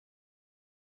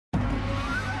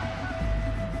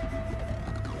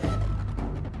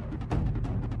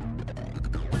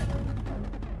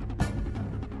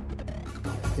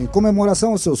Em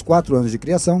comemoração aos seus 4 anos de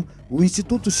criação, o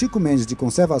Instituto Chico Mendes de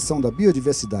Conservação da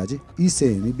Biodiversidade,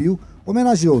 ICMBio,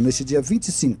 homenageou neste dia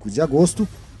 25 de agosto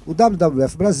o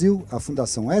WWF-Brasil, a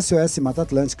Fundação SOS Mata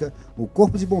Atlântica, o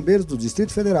Corpo de Bombeiros do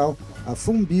Distrito Federal, a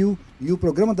ICMBio e o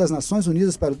Programa das Nações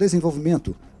Unidas para o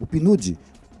Desenvolvimento, o PNUD,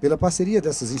 pela parceria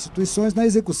dessas instituições na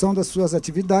execução das suas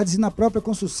atividades e na própria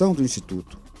construção do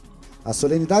Instituto. A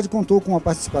solenidade contou com a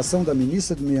participação da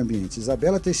Ministra do Meio Ambiente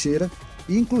Izabella Teixeira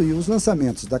e incluiu os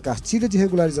lançamentos da Cartilha de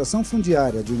Regularização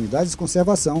Fundiária de Unidades de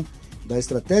Conservação, da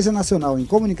Estratégia Nacional em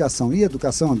Comunicação e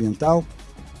Educação Ambiental,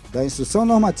 da Instrução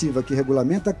Normativa que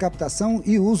regulamenta a captação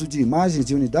e uso de imagens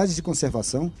de unidades de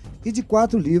conservação e de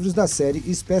 4 livros da série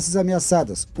Espécies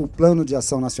Ameaçadas, o Plano de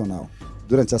Ação Nacional.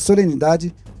 Durante a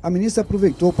solenidade, a ministra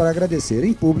aproveitou para agradecer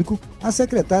em público a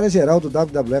Secretária-Geral do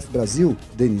WWF-Brasil,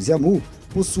 Denise Hamú,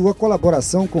 por sua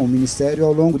colaboração com o Ministério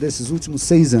ao longo desses últimos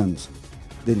 6 anos.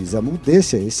 Denise Hamú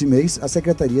deixa este mês a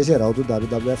Secretaria-Geral do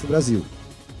WWF-Brasil.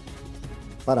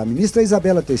 Para a ministra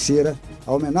Izabella Teixeira,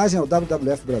 a homenagem ao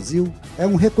WWF-Brasil é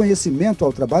um reconhecimento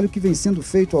ao trabalho que vem sendo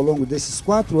feito ao longo desses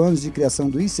 4 anos de criação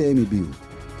do ICMBio.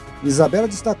 Izabella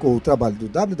destacou o trabalho do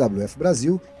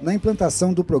WWF-Brasil na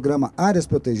implantação do programa Áreas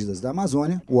Protegidas da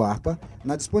Amazônia, o ARPA,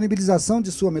 na disponibilização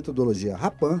de sua metodologia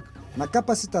RAPAN, na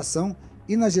capacitação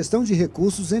e na gestão de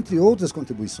recursos, entre outras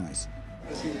contribuições.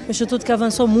 O Instituto que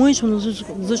avançou muito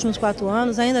nos últimos 4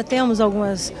 anos, ainda temos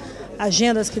algumas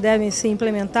agendas que devem ser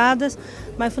implementadas,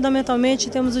 mas fundamentalmente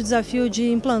temos o desafio de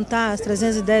implantar as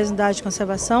 310 unidades de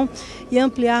conservação e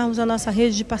ampliarmos a nossa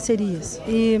rede de parcerias.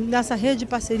 E nessa rede de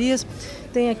parcerias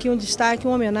tem aqui um destaque,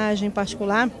 uma homenagem em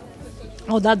particular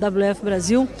ao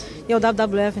WWF-Brasil e ao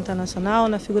WWF Internacional,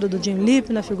 na figura do Jim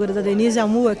Lip, na figura da Denise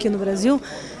Hamú aqui no Brasil,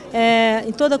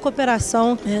 em toda a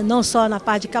cooperação, não só na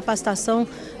parte de capacitação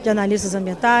de analistas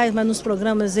ambientais, mas nos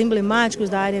programas emblemáticos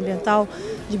da área ambiental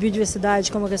de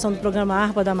biodiversidade, como a questão do programa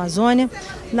ARPA da Amazônia,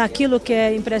 naquilo que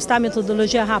é emprestar a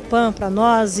metodologia RAPAN para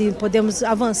nós e podemos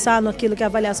avançar naquilo que é a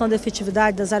avaliação da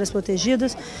efetividade das áreas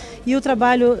protegidas e o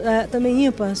trabalho também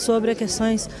ímpar sobre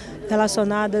questões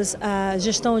relacionadas à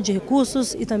gestão de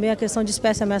recursos e também a questão de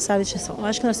espécie ameaçada de extinção.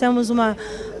 Acho que nós temos uma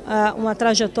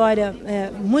trajetória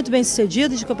muito bem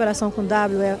sucedida de cooperação com o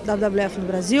WWF no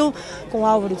Brasil, com o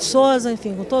Álvaro de Souza,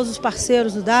 enfim, com todos os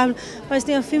parceiros do W, mas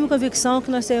tenho a firme convicção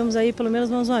que nós temos aí pelo menos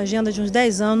uma agenda de uns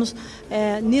 10 anos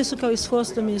nisso que é o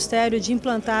esforço do Ministério de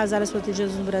implantar as áreas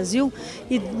protegidas no Brasil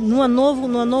e numa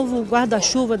novo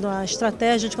guarda-chuva, numa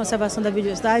estratégia de conservação da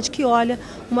biodiversidade que olha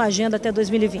uma agenda até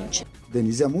 2020.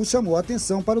 Denise Hamú chamou a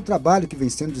atenção para o trabalho que vem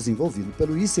sendo desenvolvido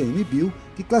pelo ICMBio,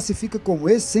 que classifica como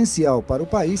essencial para o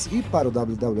país e para o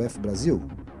WWF-Brasil.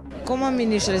 Como a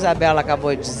ministra Izabella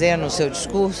acabou de dizer no seu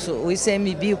discurso, o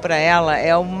ICMBio para ela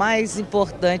é o mais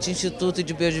importante instituto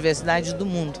de biodiversidade do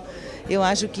mundo. Eu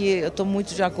acho que eu estou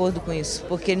muito de acordo com isso,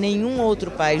 porque nenhum outro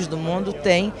país do mundo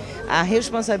tem a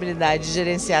responsabilidade de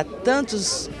gerenciar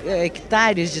tantos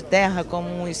hectares de terra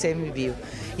como o ICMBio.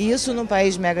 E isso num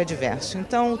país mega diverso.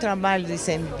 Então o trabalho do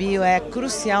ICMBio é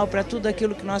crucial para tudo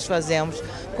aquilo que nós fazemos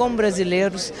como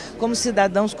brasileiros, como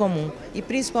cidadãos comuns. E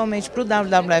principalmente para o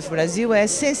WWF Brasil é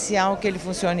essencial que ele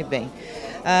funcione bem.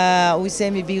 O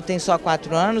ICMBio tem só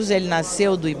 4 anos, ele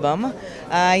nasceu do IBAMA,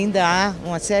 ainda há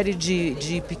uma série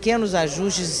de pequenos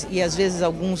ajustes e às vezes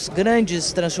algumas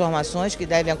grandes transformações que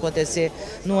devem acontecer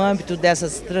no âmbito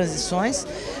dessas transições,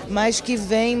 mas que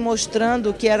vem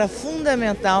mostrando que era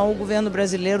fundamental o governo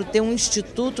brasileiro ter um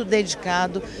instituto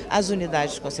dedicado às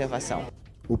unidades de conservação.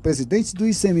 O presidente do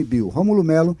ICMBio, Rômulo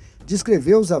Mello,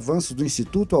 descreveu os avanços do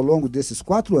Instituto ao longo desses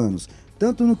 4 anos,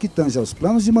 tanto no que tange aos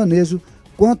planos de manejo,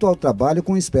 quanto ao trabalho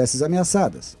com espécies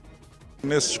ameaçadas.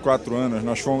 Nesses 4 anos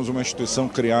nós fomos uma instituição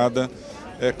criada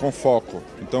com foco.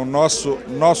 Então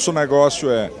nosso negócio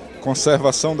é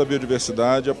conservação da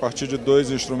biodiversidade a partir de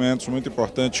 2 instrumentos muito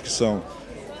importantes que são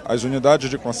as unidades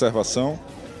de conservação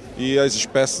e as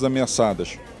espécies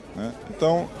ameaçadas, né?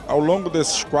 Então ao longo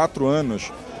desses 4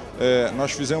 anos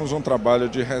nós fizemos um trabalho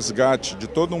de resgate de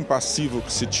todo um passivo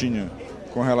que se tinha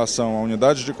com relação a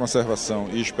unidades de conservação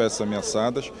e espécies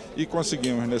ameaçadas e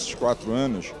conseguimos nesses 4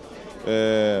 anos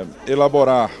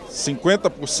elaborar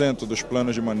 50% dos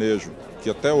planos de manejo que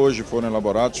até hoje foram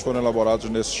elaborados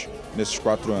nesses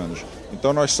 4 anos.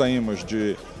 Então nós saímos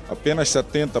de apenas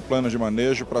 70 planos de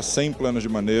manejo para 100 planos de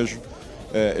manejo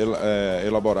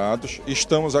elaborados e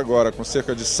estamos agora com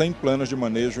cerca de 100 planos de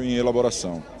manejo em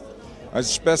elaboração. As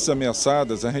espécies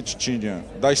ameaçadas, a gente tinha,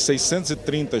 das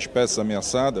 630 espécies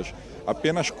ameaçadas,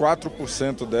 apenas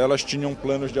 4% delas tinham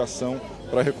planos de ação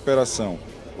para recuperação.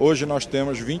 Hoje nós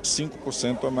temos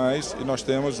 25% a mais e nós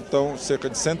temos então cerca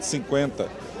de 150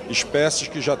 espécies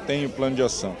que já têm o plano de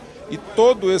ação. E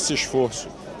todo esse esforço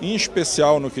em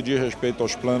especial no que diz respeito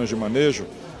aos planos de manejo,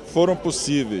 foram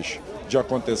possíveis de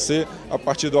acontecer a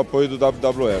partir do apoio do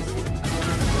WWF.